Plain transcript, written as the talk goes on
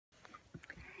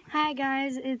Hi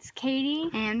guys, it's Katie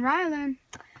and Rylan.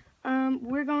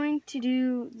 We're going to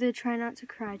do the Try Not to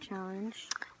Cry challenge.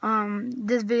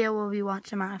 This video will be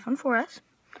watched on my iPhone 4S,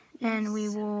 and we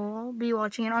will be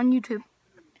watching it on YouTube.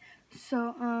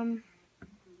 So,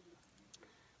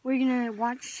 we're gonna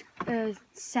watch a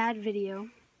sad video,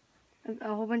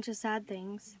 a whole bunch of sad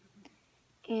things,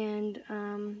 and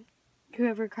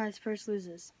whoever cries first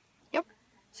loses. Yep.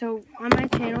 So, on my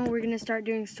channel, we're gonna start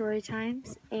doing story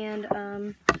times and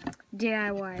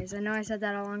DIYs. I know I said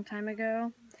that a long time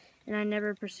ago, and I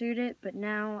never pursued it, but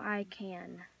now I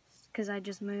can, because I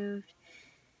just moved,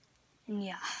 and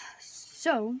yeah.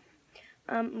 So,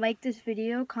 like this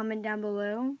video, comment down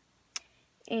below,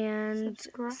 and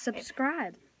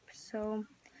subscribe. So,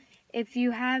 if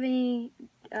you have any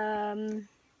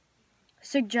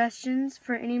suggestions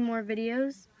for any more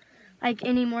videos, like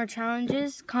any more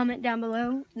challenges, comment down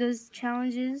below those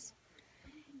challenges,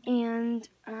 and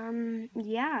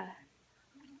yeah.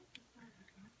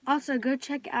 Also, go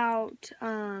check out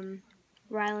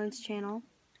Rylan's channel.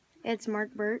 It's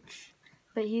Mark Birch,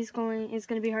 but it's going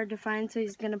to be hard to find, so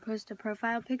he's going to post a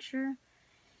profile picture.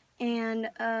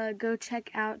 And go check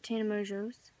out Tana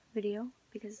Mojo's video,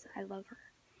 because I love her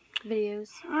videos.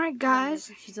 Alright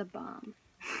guys. She's a bomb.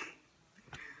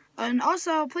 And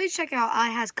also, please check out I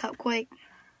Has Cupquake,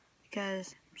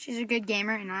 because she's a good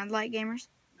gamer, and I like gamers.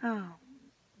 Oh,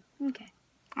 okay.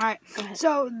 Alright,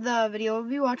 so the video we'll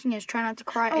be watching is Try Not to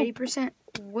Cry 80%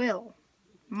 Will.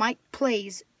 Mike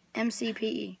Plays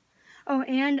MCPE. Oh,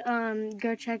 and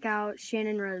go check out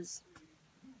Shannon Rose.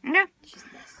 Okay.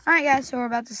 Alright guys, so we're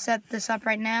about to set this up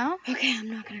right now. Okay, I'm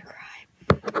not gonna cry.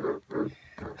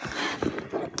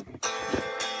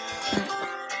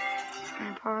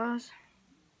 And pause.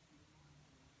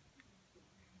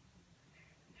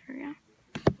 Here we go.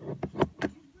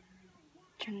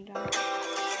 Turn it down.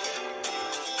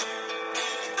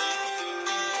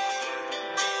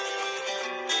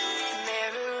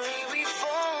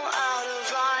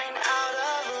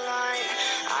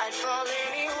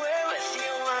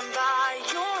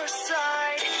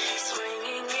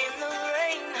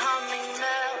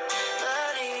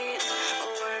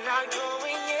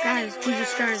 Guys, we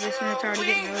just started this and it's already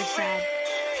getting really sad.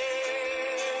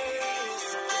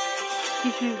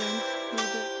 Keep turning down a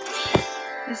little bit.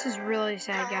 This is really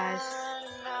sad, guys.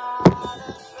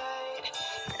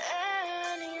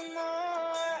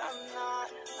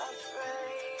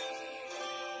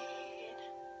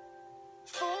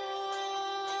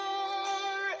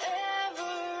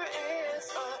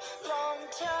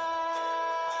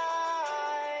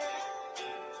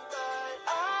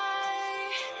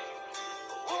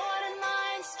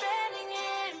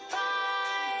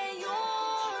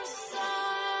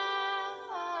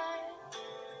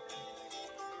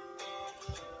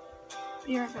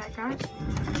 Be right back, guys.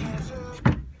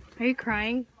 Are you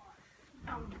crying?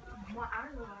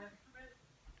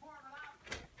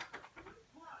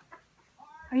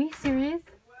 Are you serious?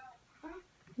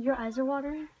 Your eyes are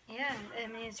watering? Yeah, I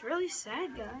mean, it's really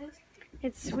sad, guys.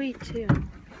 It's sweet, too.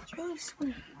 It's really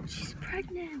sweet. She's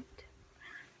pregnant.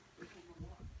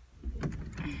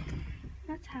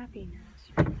 That's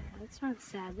happiness right there. That's not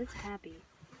sad, that's happy.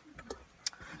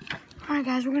 Alright,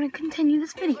 guys, we're going to continue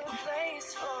this video.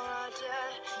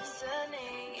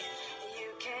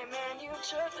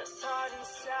 Took this heart and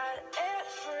set it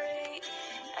free.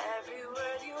 Every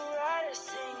word you write or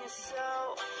sing is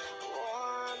so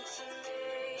warm to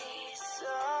me,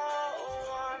 so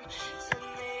warm to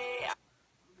me.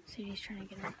 Sadie's trying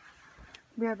to get in.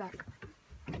 Be right back.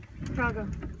 I'll go.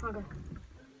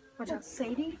 Watch out.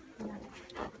 Sadie? No.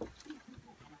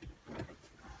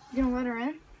 You gonna let her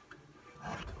in?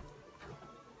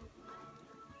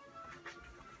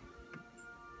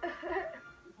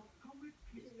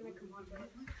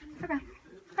 Okay.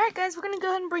 Alright guys, we're gonna go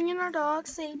ahead and bring in our dog,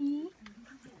 Sadie.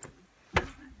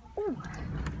 Ooh.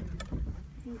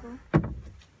 Here you go.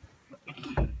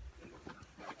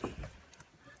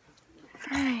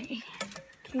 Alright.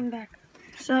 Came back.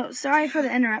 So, sorry for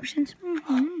the interruptions.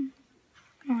 Oh,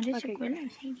 Okay, good.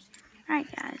 Alright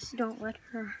guys. Don't let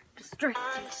her distract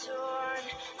you.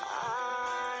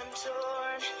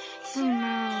 Oh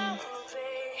no.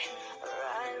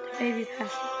 The baby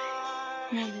passed away.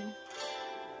 No, it didn't.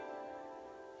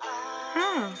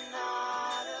 Oh.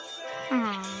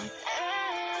 Aww.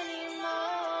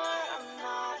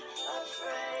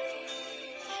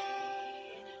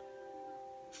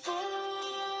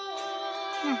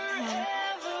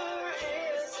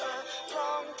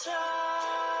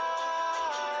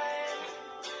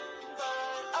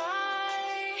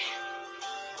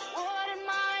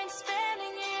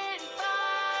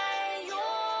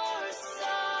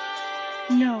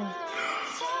 No.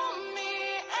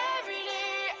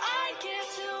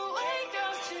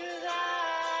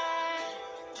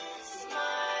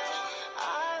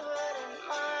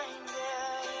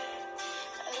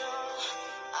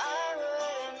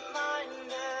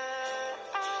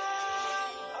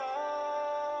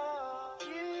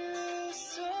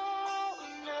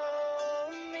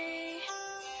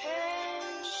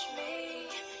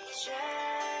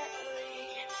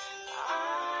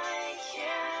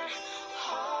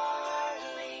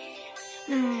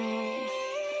 No.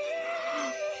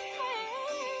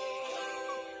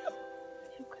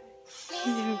 She's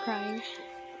even crying.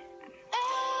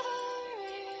 Ever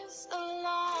is a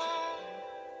long,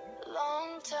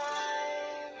 long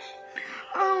time.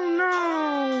 Oh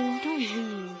no! Don't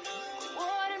leave.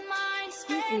 Wouldn't mind You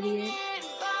spending idiot. it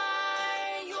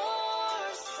by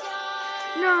your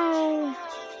side. No!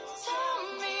 Tell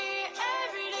me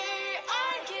every day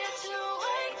I get to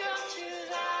wake up to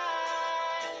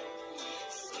that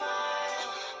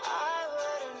smile. I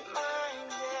wouldn't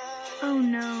mind it Oh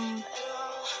no. at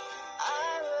all.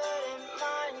 I wouldn't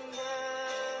mind it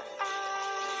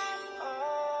at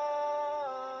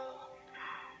all.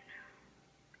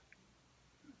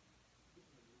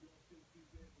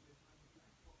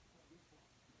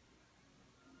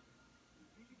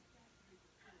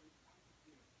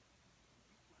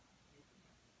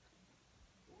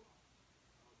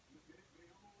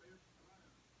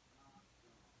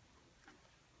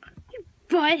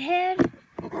 Butthead!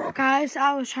 Guys,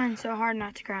 I was trying so hard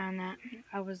not to cry on that.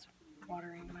 I was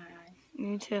watering my eyes.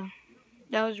 Me too.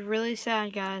 That was really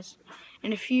sad, guys.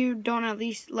 And if you don't at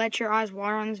least let your eyes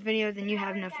water on this video, then you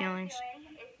have no feelings.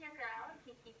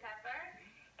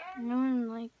 No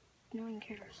one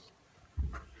cares.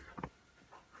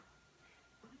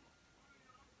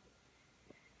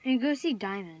 And go see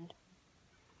Diamond.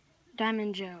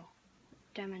 Diamond Joe.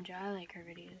 Diamond Joe. I like her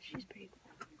videos. She's pretty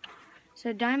cool.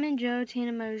 So Diamond Joe,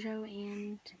 Tana Mojo,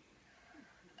 and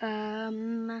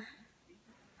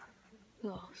who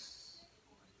else?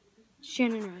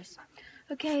 Shannon Rose.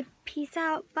 Okay, peace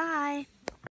out. Bye.